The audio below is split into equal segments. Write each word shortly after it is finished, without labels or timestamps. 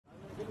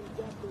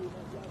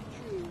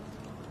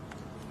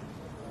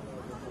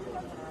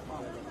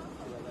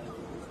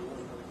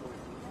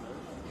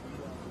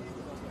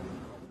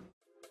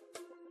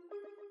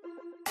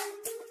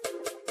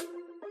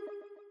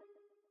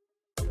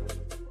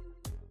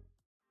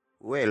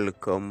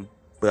Welcome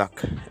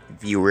back,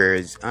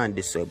 viewers and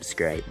the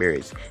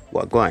subscribers.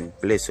 Well, go on,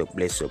 bless up,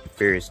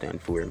 first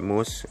and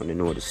foremost, on the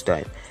know the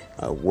style.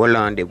 Well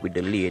on there with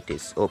the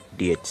latest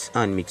updates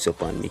and mix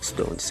up and mix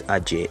downs,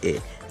 AJA.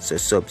 So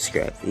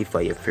subscribe if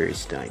for your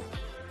first time.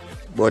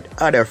 But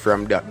other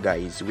from that,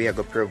 guys, we are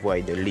gonna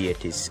provide the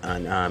latest,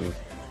 and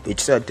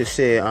it's sad to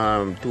say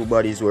two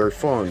bodies were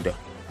found.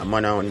 A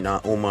man and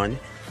a woman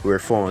were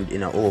found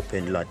in an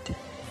open lot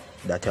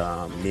that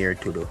near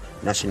to the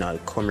National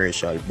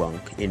Commercial Bank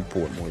in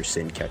Portmore,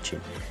 St.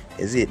 Catherine.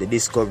 Is it the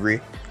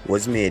discovery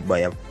was made by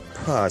a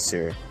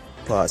passer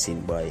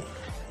passing by?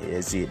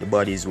 Is it the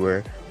bodies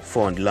were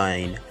found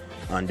lying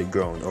on the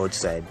ground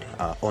outside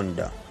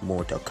under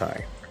motor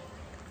car?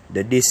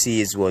 The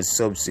deceased was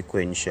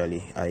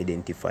subsequently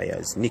identified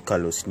as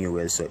Nicholas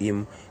Newell, so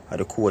him are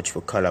the coach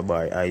for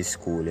Calabar High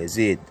School. Is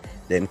it?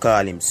 Them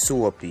call him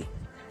Soapy,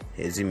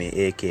 is him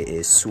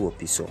aka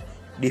Soapy. So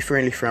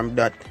differently from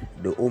that,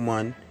 the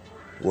woman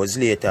was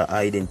later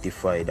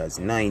identified as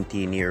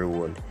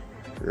 19-year-old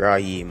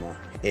Rahima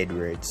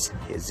Edwards.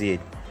 Is it?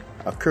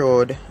 A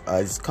crowd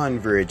has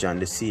converged on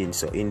the scene,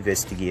 so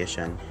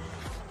investigation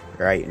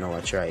right now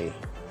I try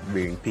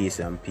bring peace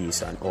and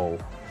all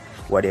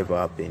whatever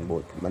happened,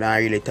 but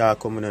I don't really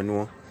talk, I don't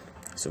know,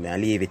 so I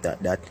leave it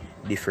at that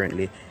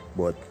differently.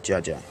 But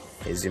Jaja,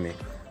 you see me.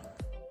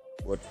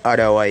 But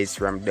otherwise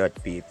from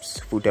that, peeps,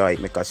 Foota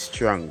make a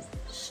strong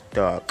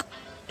talk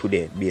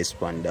today based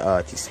on the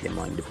artist them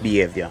and the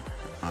behavior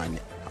and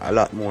a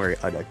lot more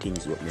other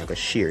things, but I can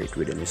share it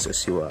with them. So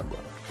see what I got.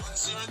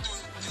 Once you're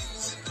doing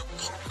things in the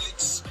public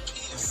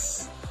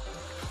space,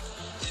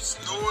 it's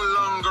no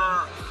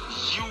longer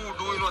you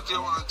doing what you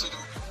want to do,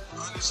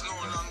 and it's no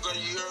longer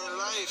your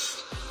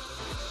life.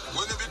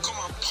 When you become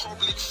a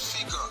public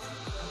figure,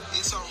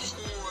 it's a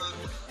whole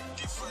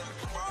different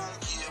ball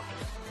game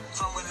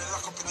from when you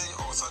lock up in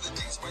your house and the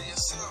things by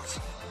yourself.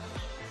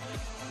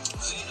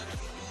 See?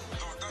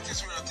 No, that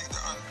is where I think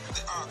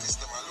the artists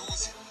them are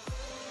losing.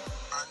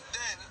 And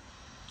then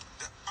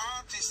the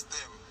artists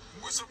them,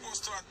 we're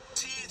supposed to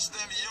teach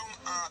them young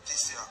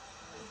artists here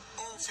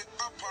how to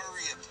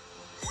operate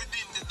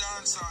within the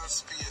dancehall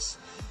space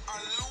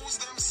and lose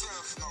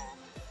themselves now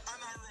and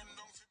I run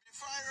down to be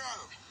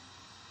viral.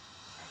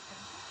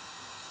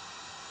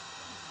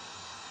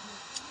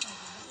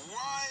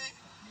 Why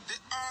the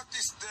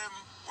artists them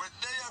when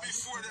they are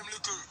before them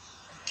little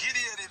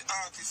giddy-headed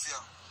artists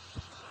here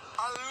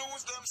and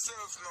lose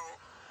themselves now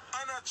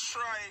and I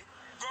try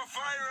go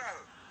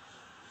viral.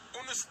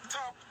 Wanna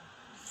stop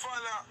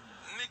follow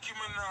Nicki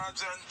Minaj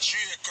and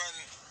Drake and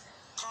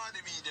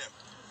Cardi B them.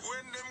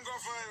 When them go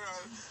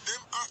viral,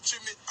 them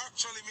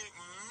actually make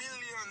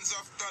millions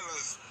of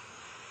dollars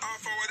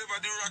off of whatever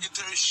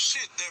derogatory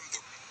shit them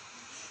do.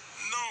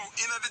 Now,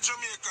 in the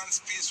Jamaican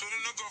space, when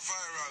you go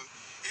viral,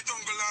 it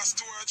don't go last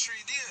 2 or 3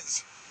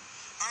 days.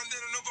 And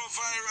then you go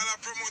viral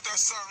and promote a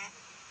song,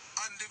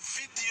 and the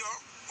video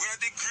where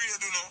the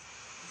grade,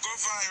 go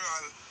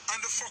viral, and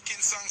the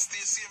fucking song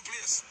stay same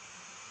place.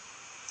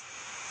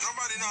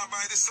 Nobody now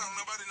buy the song,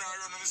 nobody now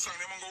run on the song.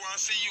 They want to go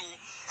and see you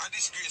and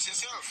disgrace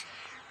yourself.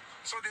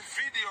 So the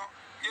video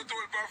get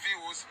all per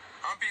views,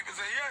 and people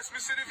say, yes,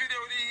 me see the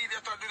video, the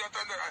idiot do that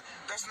and that.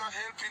 That's not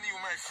helping you,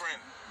 my friend.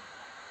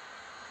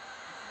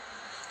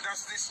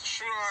 That's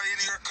destroying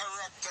your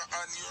character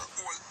and your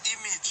whole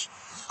image.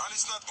 And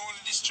it's not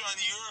only destroying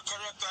your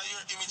character and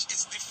your image,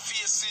 it's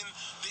defacing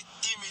the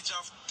image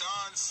of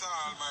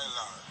dancehall, my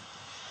lord.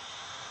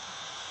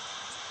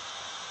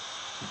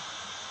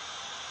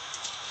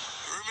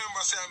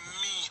 Remember, say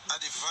me are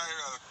the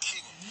viral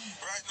king.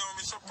 Right now,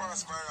 me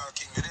surpass viral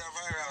king. They are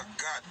viral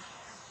god.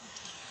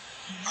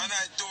 And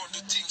I don't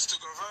do things to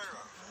go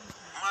viral.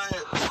 My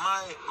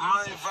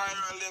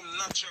viral them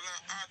natural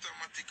and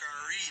automatic and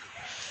real.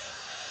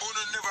 You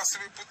never see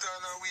me put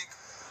on a wig.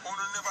 You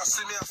never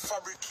see me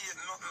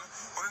fabricate nothing.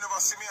 You never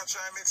see me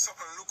try to make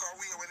something look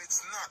away when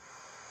it's not.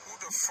 Who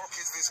the fuck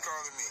is this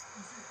calling me?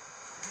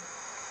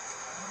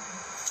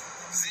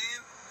 See?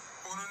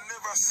 You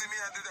never see me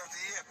do that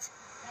yet.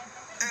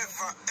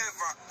 Ever.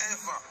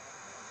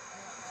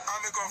 I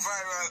make go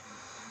viral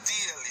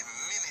daily,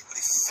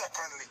 minutely,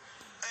 secondly.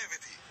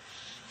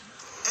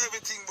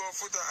 Everything about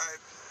Foota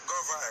hype go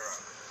viral.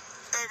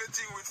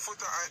 Everything with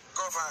Foota hype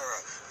go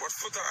viral. But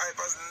Foota hype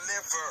has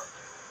never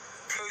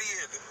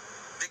played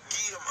the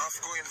game of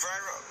going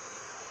viral.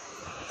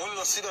 You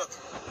not see that?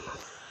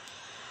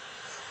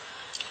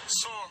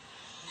 So,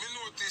 me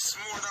notice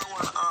more than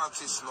one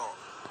artist now.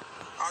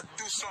 I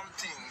do some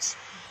things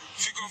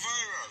to go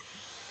viral.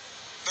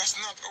 That's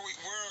not how it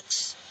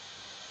works.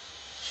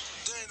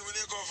 Then when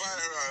you go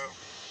viral,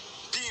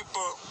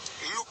 people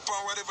look for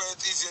whatever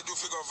it is you do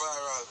to go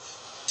viral,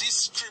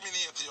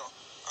 discriminate you,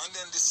 and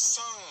then the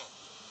song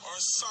or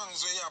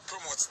songs where you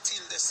promote still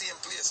the same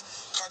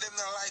place. Because them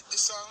not like the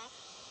song,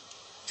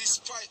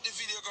 despite the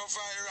video go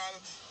viral,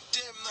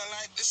 them not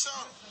like the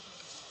song.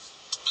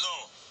 No.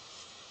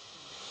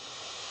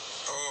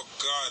 Oh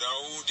God,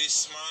 who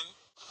this man?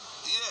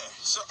 Yeah,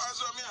 so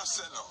as what me I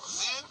say now,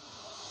 see?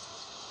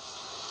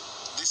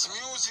 This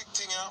music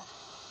thing,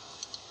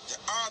 The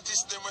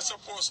artists them were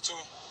supposed to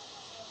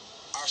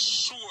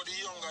show the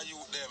younger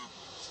youth them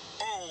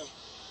how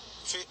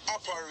to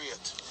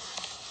operate.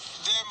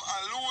 Them I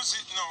lose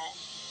it now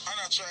and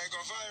I try to go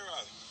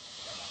viral.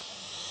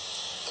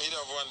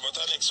 Either one, but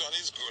the next one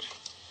is good.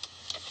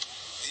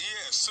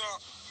 Yeah, so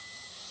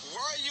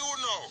why you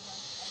know?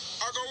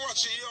 I go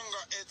watch the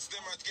younger heads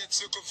them at get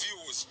circle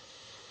views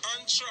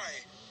and try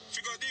to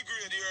go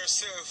degrade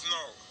yourself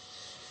now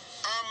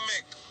and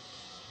make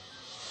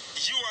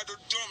you are the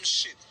dumb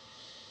shit.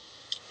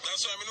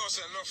 That's why I know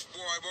say enough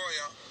boy,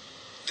 yeah.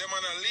 Them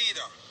are a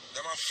leader,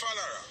 them a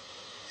follower.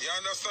 You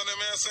understand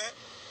what I say?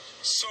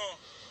 So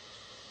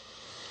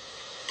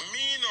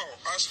me now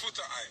as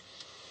Foota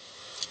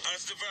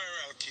as the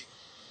viral king.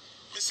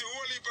 Me say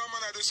holy pa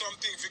man I do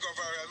something to go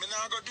viral. Me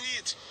now go do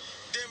it.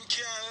 Them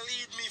can't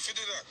lead me to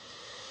do that.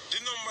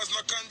 The numbers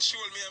not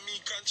control me and me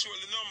control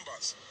the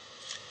numbers.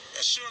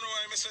 You sure know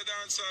why me say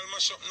dancehall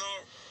mash up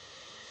now?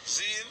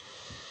 Zine,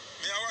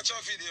 me I watch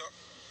a video,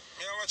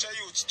 me I watch a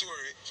youth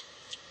story.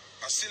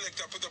 A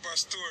selector put up a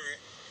story,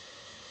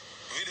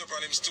 video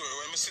on him story.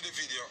 When me see the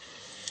video,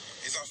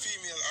 it's a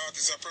female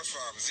artist a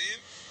perform, see?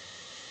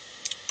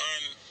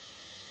 And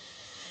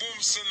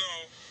boom, so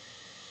now,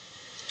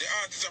 the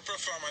artist a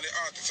perform and the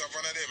artist have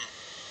one of them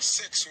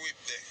sex whip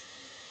there.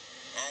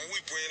 And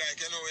whip where like,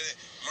 you know,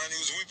 man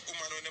use whip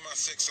woman when them have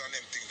sex and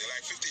them thing. They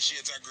like 50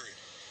 Shades of Grey.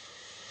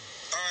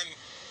 And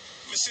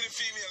me see the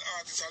female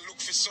artist I look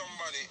for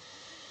somebody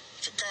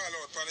to call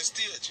out on the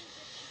stage.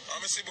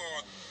 And me see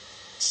about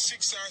 6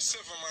 or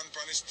 7 men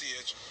on the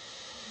stage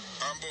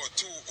and about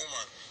 2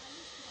 women.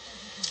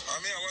 And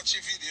me I watch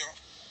the video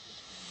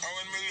and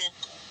when me look,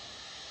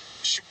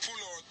 she pull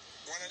out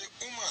one of the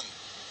women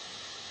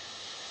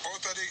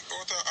out of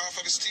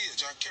the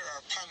stage and carry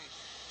her pan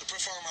the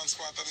performance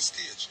part of the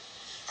stage.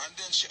 And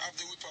then she have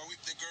the whip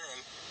the girl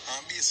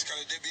and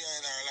basically they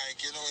behind her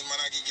like, you know, in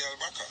Managi girl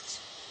backers.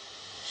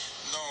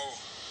 Now,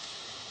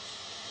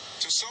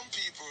 to some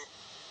people,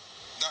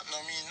 that no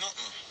mean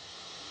nothing.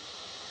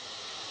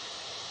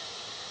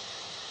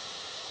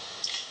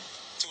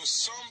 To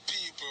some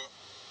people,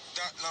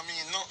 that no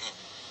mean nothing.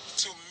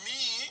 To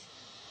me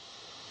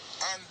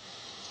and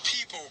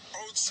people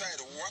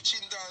outside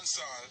watching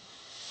dancehall,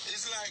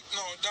 it's like,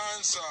 no,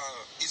 dancehall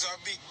is a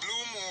big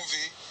blue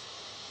movie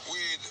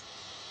with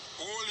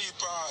whole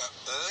heap of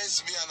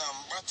lesbian and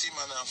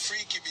batman and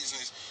freaky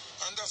business.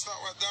 And that's not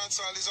what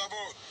dancehall is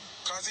about.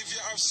 Because if you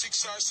have 6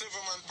 or 7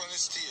 men on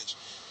the stage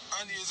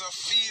and there's a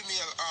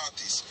female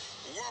artist,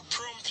 what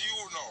prompt you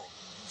now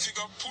to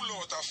go pull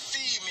out a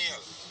female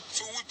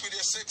to whip with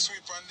your sex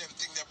whip and them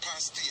thing they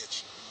pass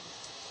stage?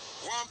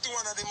 One to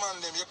one of the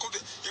man them, you could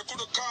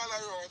call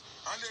her out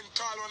and then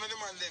call one of the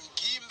man them,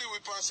 give him the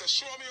whip and say,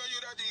 show me how you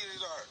da deal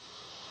with her.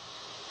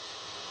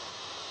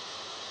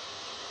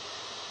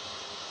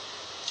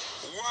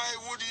 Why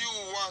would you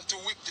want to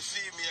whip the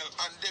female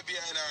and they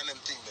behind her and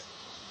them thing there?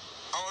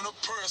 I want a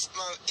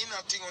personal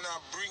inner thing when I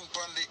bring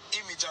upon the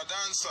image of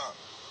dancer.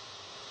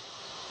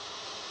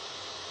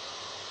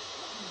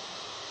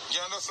 You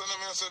understand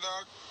what I say,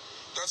 dog?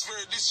 That's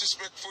very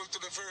disrespectful to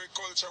the very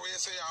culture where you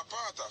say you're a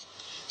part of.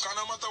 Because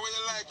no matter what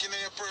you like in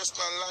your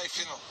personal life,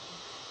 you know,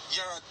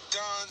 you're a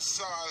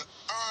dancehall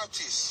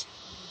artist.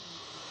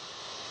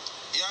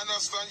 You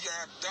understand?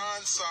 You're a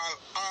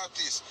dancehall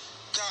artist.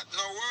 That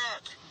no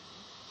work.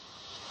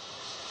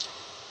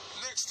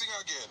 Next thing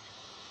again,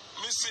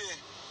 me say,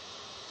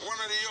 one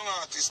of the young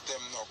artists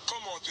them now, come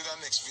out with the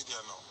next video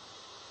now.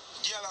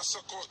 Girl a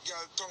suck out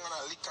girl tongue and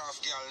a lick off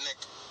girl neck.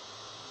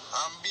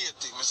 I'm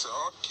baiting. Me say,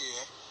 okay,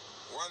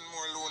 one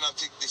more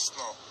lunatic this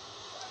now.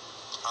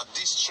 I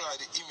destroy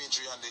the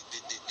imagery and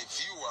the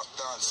view of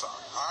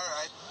dancehall.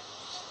 Alright.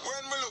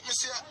 When me look, me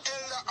see an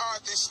elder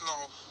artist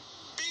now,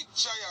 big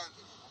giant,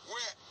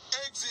 where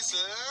exists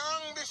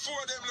long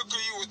before them look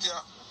at youth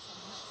here.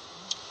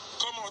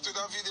 Come out with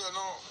a video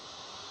now.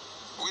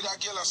 With a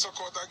girl a suck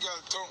out a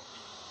girl tongue.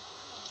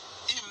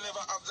 Him never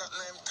have that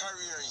name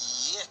career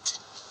yet.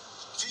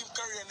 Him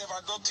career never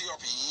dirty up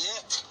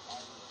yet.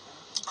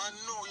 And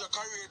no, your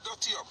career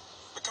dirty up.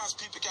 Because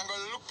people can go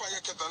look for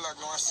your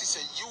catalog now and see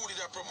say you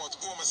did promote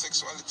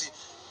homosexuality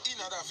in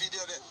that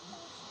video there.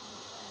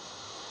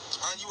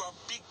 And you are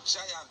big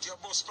giant, your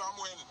boss from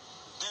when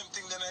them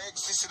things that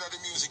exist in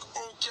the music.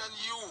 How can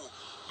you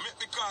make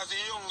because the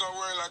younger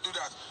world do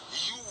that?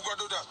 You go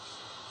do that.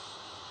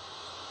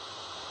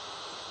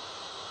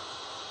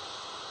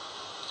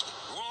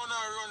 Wanna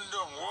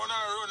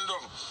run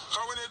down.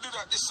 Because when they do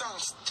that, the song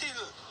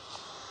still,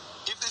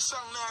 if the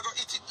song now go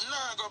hit it,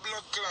 now go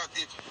blood clot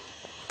it.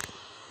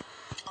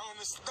 And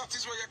that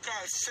is what you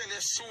call sell your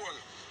soul.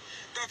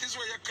 That is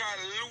what you call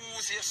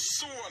lose your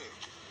soul.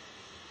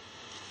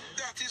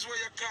 That is what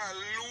you call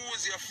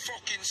lose your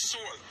fucking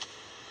soul.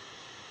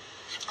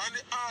 And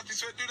the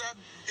artist will do that,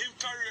 him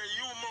career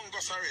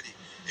humongous already.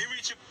 He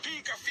reach a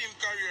peak of him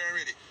career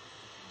already.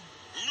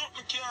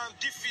 Nothing can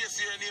deface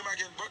your name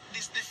again, but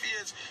this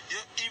deface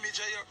your image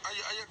and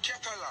your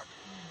catalog.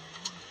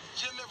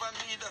 You never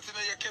need that in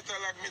your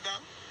catalog,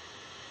 madam.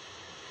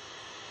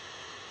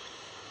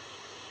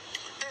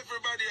 Every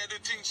everybody do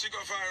think she go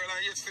viral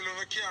and yet still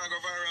can't go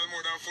viral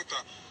more than Foota.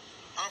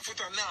 And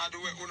Foota nah do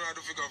what Uno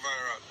do to go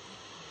viral.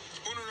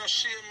 Uno no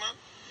shame, man.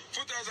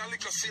 Foota is a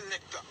little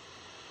selector.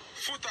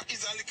 Foota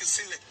is a little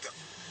selector.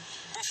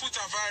 But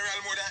Foota viral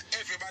more than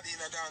everybody in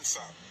a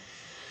dancer.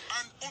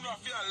 And Uno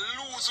feel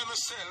lose on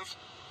yourself.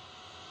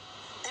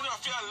 Uno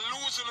feel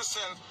lose on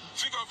yourself.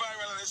 Figure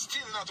viral and it's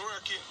still not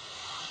working.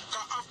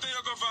 Because after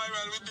you go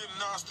viral with them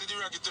nasty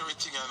derogatory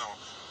thing, you know,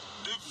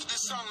 the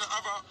song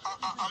have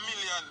a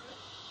million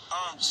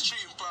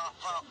stream per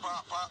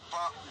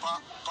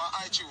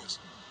iTunes.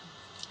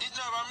 It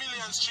never a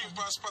million stream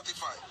per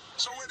Spotify.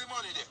 So where the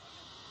money there?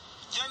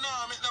 You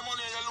now make the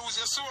money and you lose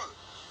your soul.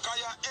 Because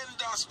you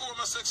endorse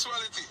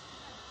homosexuality.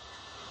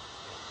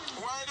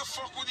 Why the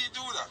fuck would he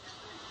do that?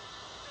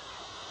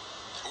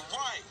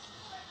 Why?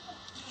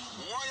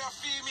 Why a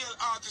female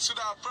artist should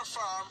have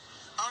perform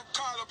and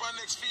call up a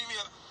next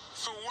female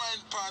for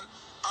wine pan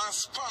and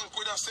spank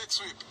with a sex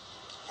whip?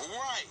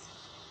 Why?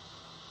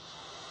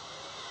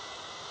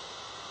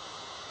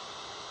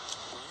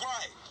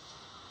 Why?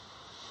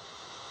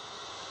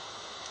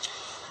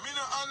 Me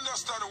no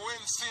understand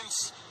when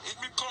since it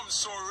becomes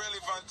so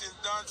relevant in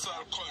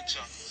dancehall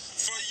culture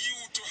for you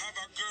to have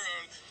a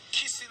girl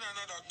kissing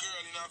another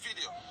girl in a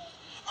video.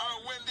 Or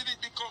when did it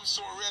become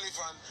so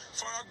relevant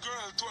for a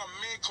girl to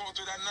make out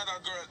with another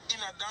girl in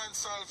a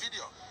dancehall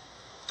video?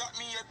 That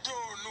means you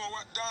don't know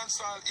what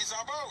dancehall is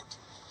about.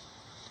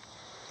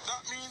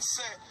 That means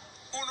say,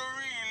 uno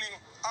really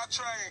I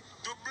try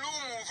the blue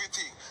movie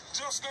thing.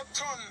 Just go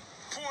turn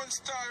porn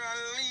star and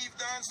leave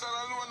dancehall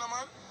alone,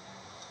 man.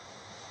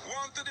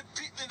 Want to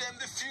depict them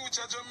the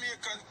future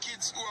Jamaican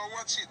kids who are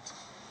watch it.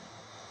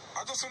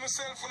 I just want to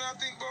sell for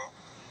nothing, bro.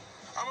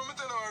 I'm going to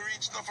tell you I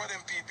reach enough of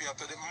them people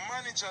after the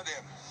manager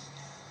them.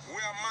 We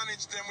are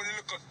manage them with a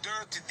little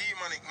dirty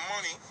demonic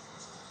money.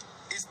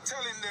 Is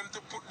telling them to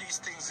put these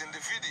things in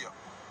the video.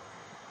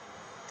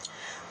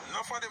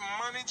 Enough of the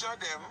manager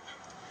them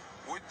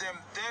with them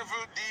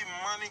devil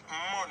demonic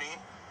money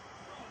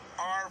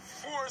are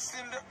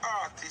forcing the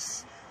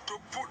artists to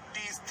put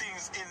these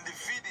things in the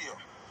video.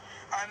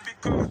 And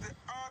because the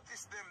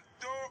artists them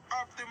don't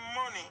have the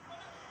money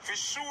to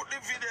shoot the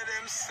video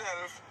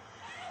themselves,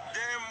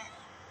 them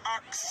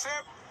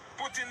accept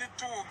putting the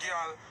two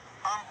girl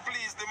and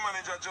please the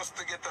manager just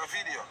to get a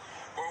video.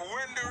 But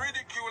when the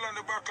ridicule and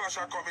the backlash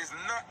are come, it's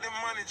not the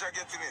manager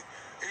getting it.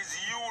 It's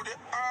you, the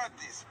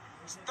artist.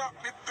 Stop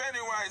the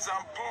pennywise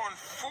and pound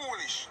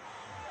foolish.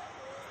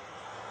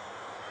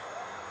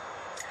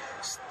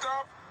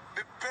 Stop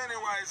the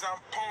pennywise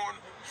and pound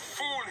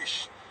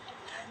foolish.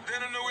 Then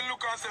you know we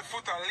look and say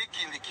Foota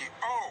licky licky.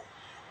 Oh,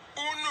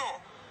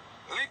 Uno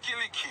licky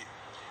licky.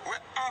 We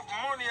have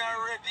money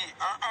already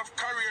and have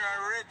career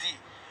already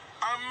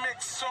and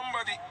make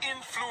somebody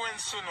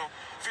influence you know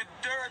for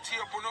dirty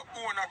up on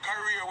own a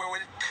career where we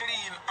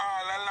clean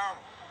all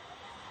along.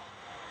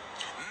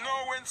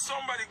 Now when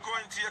somebody go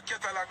into your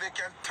catalog they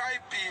can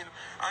type in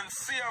and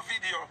see a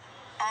video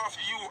of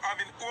you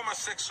having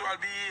homosexual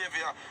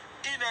behavior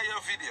in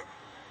your video.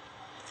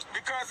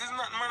 Because it's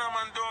not man and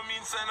man don't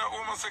mean sign of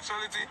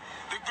homosexuality.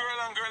 The girl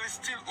and girl is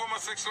still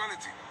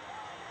homosexuality.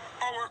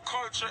 Our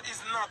culture is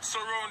not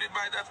surrounded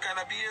by that kind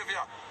of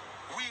behavior.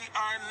 We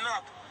are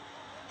not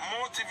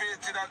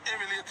motivated and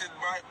emulated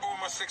by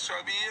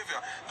homosexual behavior.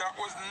 That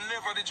was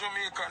never the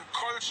Jamaican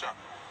culture.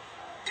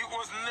 It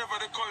was never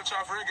the culture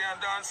of reggae and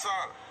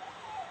dancehall.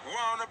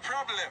 What on the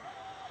problem?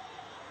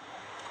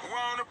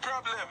 What on the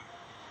problem?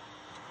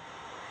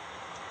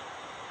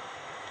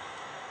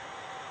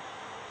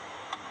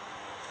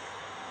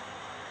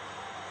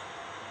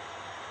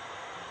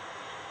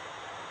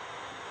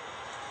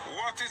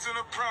 What is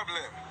the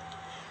problem?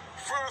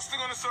 First thing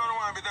on the sound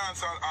want to be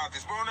dancehall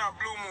artist, but when you have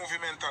blue movie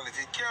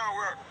mentality, it can't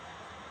work.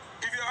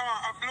 If you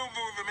have a blue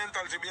movie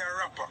mentality, be a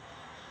rapper,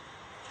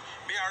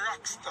 be a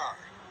rock star,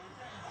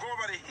 go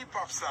over the hip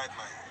hop side,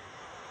 man.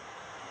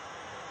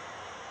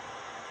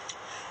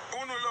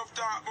 Uno love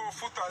talk about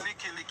Foota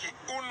licky licky,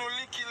 Uno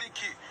licky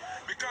licky,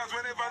 because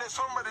whenever there's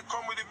somebody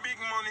come with the big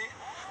money,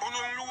 Uno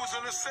lose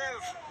on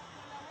yourself.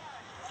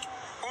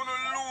 Uno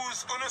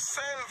lose on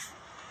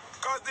yourself.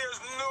 Because there's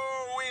no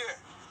way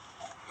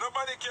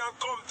nobody can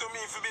come to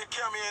me if you be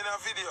cameo in a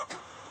video.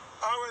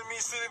 And when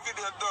me see the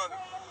video done,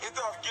 it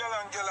have girl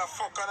and girl a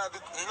fuck and I do.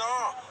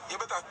 No,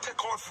 you better take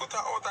out Foota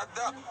out of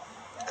that.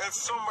 Else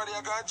somebody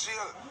got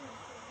jail.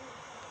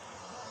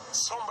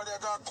 Somebody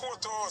got court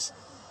house.